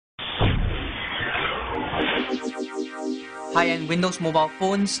High-end Windows mobile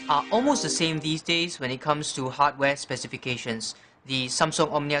phones are almost the same these days when it comes to hardware specifications. The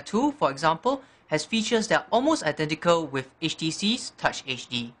Samsung Omnia 2, for example, has features that are almost identical with HTC's Touch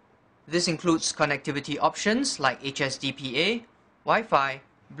HD. This includes connectivity options like HSDPA, Wi-Fi,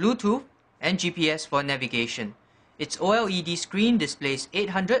 Bluetooth, and GPS for navigation. Its OLED screen displays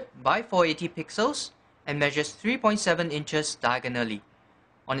 800 by 480 pixels and measures 3.7 inches diagonally.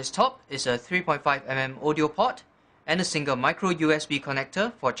 On its top is a 3.5mm audio port and a single micro USB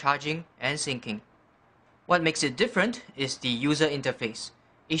connector for charging and syncing. What makes it different is the user interface.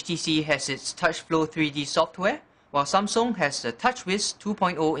 HTC has its TouchFlow 3D software, while Samsung has the TouchWiz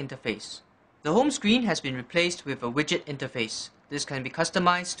 2.0 interface. The home screen has been replaced with a widget interface. This can be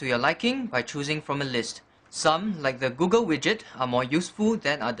customized to your liking by choosing from a list. Some, like the Google widget, are more useful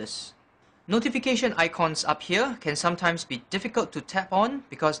than others. Notification icons up here can sometimes be difficult to tap on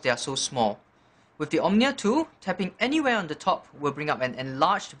because they are so small. With the Omnia 2, tapping anywhere on the top will bring up an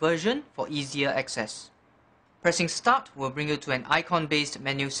enlarged version for easier access. Pressing Start will bring you to an icon-based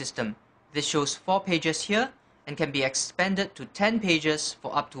menu system. This shows 4 pages here and can be expanded to 10 pages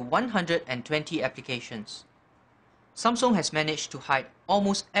for up to 120 applications. Samsung has managed to hide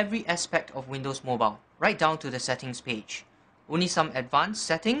almost every aspect of Windows Mobile, right down to the settings page. Only some advanced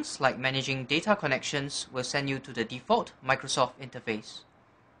settings like managing data connections will send you to the default Microsoft interface.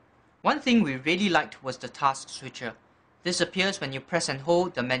 One thing we really liked was the task switcher. This appears when you press and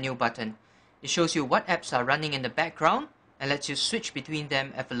hold the menu button. It shows you what apps are running in the background and lets you switch between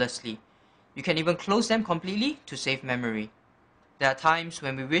them effortlessly. You can even close them completely to save memory. There are times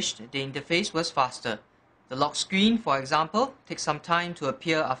when we wished the interface was faster. The lock screen, for example, takes some time to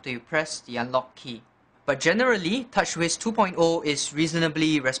appear after you press the unlock key. But generally, TouchWiz 2.0 is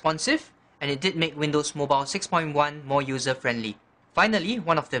reasonably responsive, and it did make Windows Mobile 6.1 more user-friendly. Finally,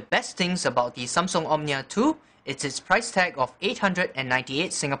 one of the best things about the Samsung Omnia 2 is its price tag of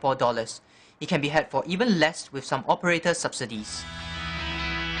 898 Singapore dollars. It can be had for even less with some operator subsidies.